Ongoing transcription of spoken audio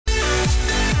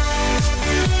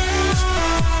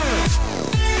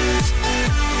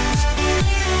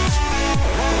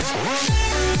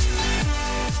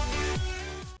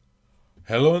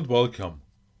Hello and welcome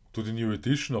to the new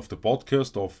edition of the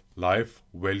podcast of Life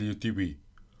Value TV,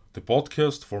 the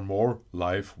podcast for more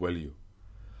life value.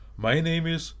 My name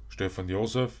is Stefan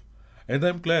Josef and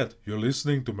I'm glad you're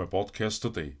listening to my podcast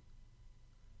today.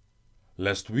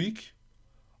 Last week,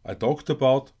 I talked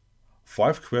about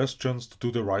 5 questions to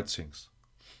do the right things.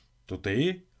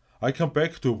 Today, I come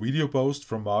back to a video post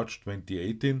from March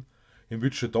 2018 in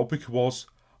which the topic was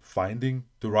finding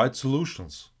the right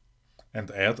solutions and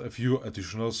add a few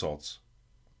additional thoughts.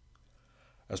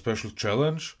 A special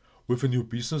challenge with a new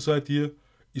business idea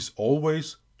is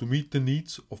always to meet the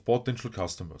needs of potential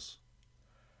customers.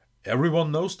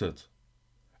 Everyone knows that,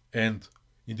 and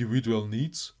individual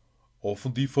needs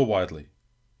often differ widely.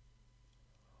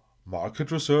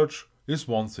 Market research is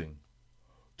one thing,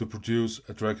 to produce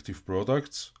attractive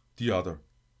products the other.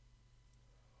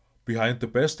 Behind the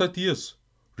best ideas,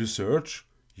 research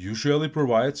usually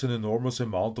provides an enormous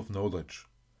amount of knowledge.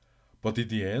 But in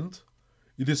the end,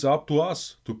 it is up to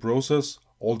us to process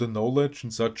all the knowledge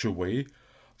in such a way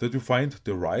that we find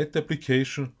the right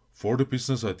application for the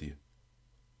business idea.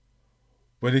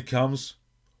 When it comes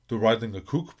to writing a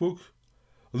cookbook,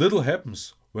 little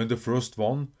happens when the first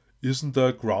one isn't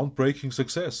a groundbreaking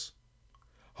success.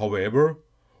 However,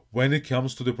 when it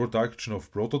comes to the production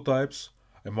of prototypes,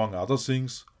 among other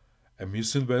things, a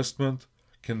misinvestment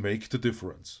can make the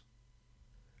difference.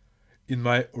 In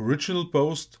my original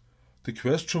post, the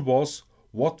question was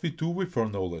what we do with our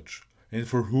knowledge and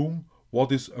for whom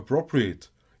what is appropriate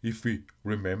if we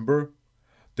remember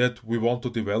that we want to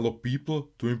develop people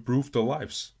to improve their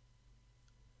lives.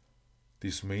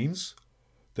 This means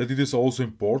that it is also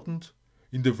important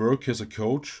in the work as a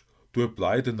coach to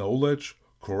apply the knowledge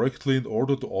correctly in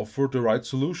order to offer the right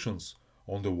solutions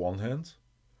on the one hand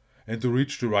and to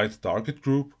reach the right target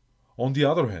group on the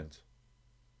other hand.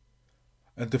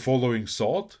 And the following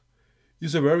thought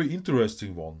is a very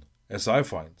interesting one, as I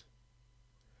find.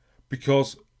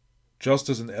 Because just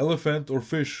as an elephant or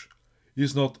fish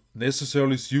is not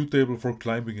necessarily suitable for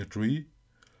climbing a tree,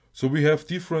 so we have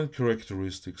different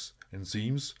characteristics and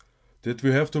themes that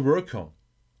we have to work on.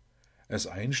 As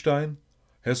Einstein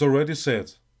has already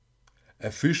said, a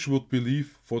fish would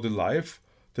believe for the life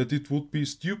that it would be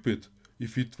stupid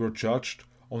if it were judged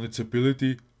on its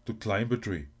ability to climb a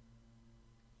tree.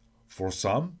 For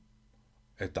some,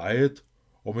 a diet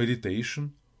or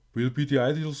meditation will be the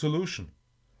ideal solution,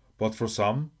 but for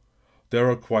some, there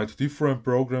are quite different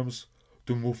programs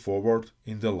to move forward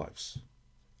in their lives.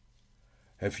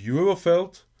 Have you ever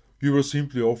felt you were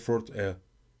simply offered a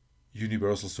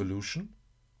universal solution?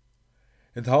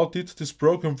 And how did this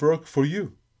program work for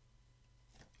you?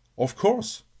 Of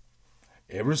course,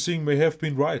 everything may have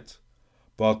been right,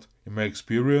 but in my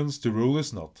experience the rule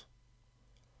is not.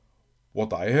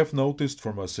 What I have noticed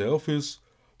for myself is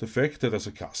the fact that as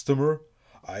a customer,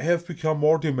 I have become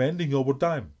more demanding over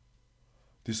time.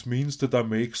 This means that I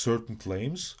make certain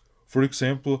claims, for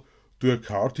example, to a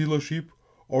car dealership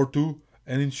or to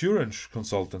an insurance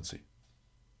consultancy.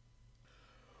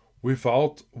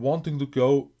 Without wanting to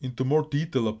go into more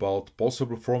detail about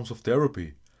possible forms of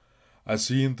therapy, I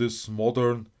see in this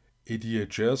modern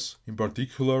ADHS in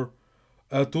particular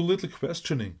too little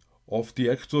questioning of the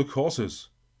actual causes.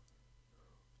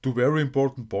 Two very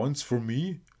important points for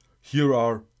me here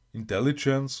are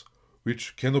intelligence,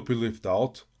 which cannot be left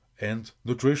out, and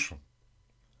nutrition.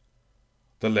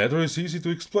 The latter is easy to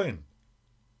explain.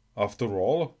 After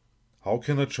all, how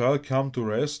can a child come to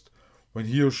rest when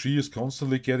he or she is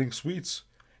constantly getting sweets,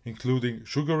 including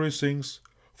sugary things,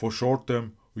 for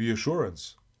short-term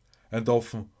reassurance, and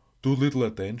often too little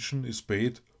attention is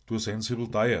paid to a sensible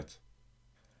diet?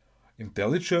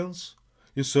 Intelligence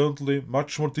is certainly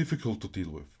much more difficult to deal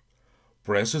with,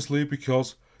 precisely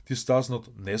because this does not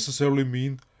necessarily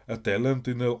mean a talent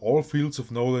in all fields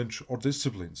of knowledge or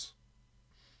disciplines.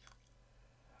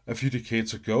 A few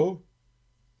decades ago,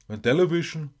 when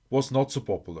television was not so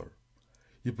popular,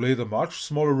 it played a much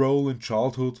smaller role in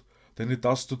childhood than it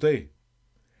does today.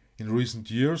 In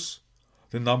recent years,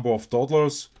 the number of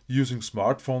toddlers using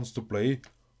smartphones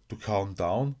to calm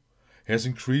down, has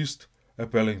increased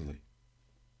appallingly.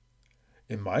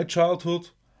 In my childhood,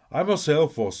 I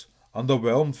myself was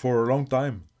underwhelmed for a long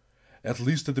time, at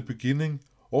least at the beginning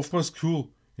of my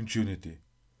school in Trinity,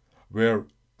 where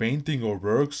painting or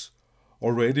works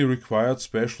already required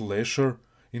special leisure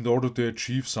in order to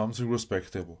achieve something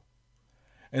respectable.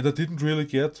 And I didn't really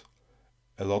get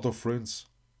a lot of friends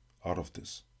out of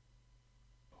this.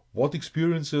 What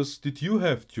experiences did you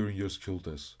have during your school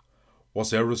days?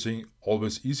 Was everything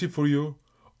always easy for you,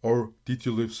 or did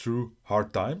you live through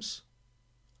hard times?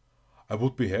 I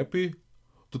would be happy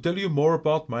to tell you more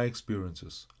about my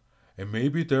experiences, and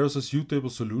maybe there's a suitable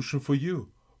solution for you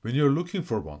when you're looking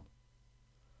for one.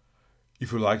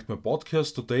 If you liked my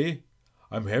podcast today,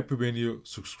 I'm happy when you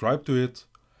subscribe to it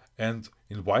and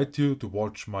invite you to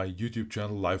watch my YouTube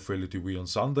channel Life Value TV on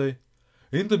Sunday.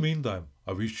 In the meantime,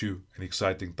 I wish you an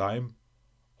exciting time.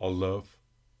 All love,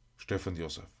 Stefan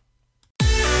Josef.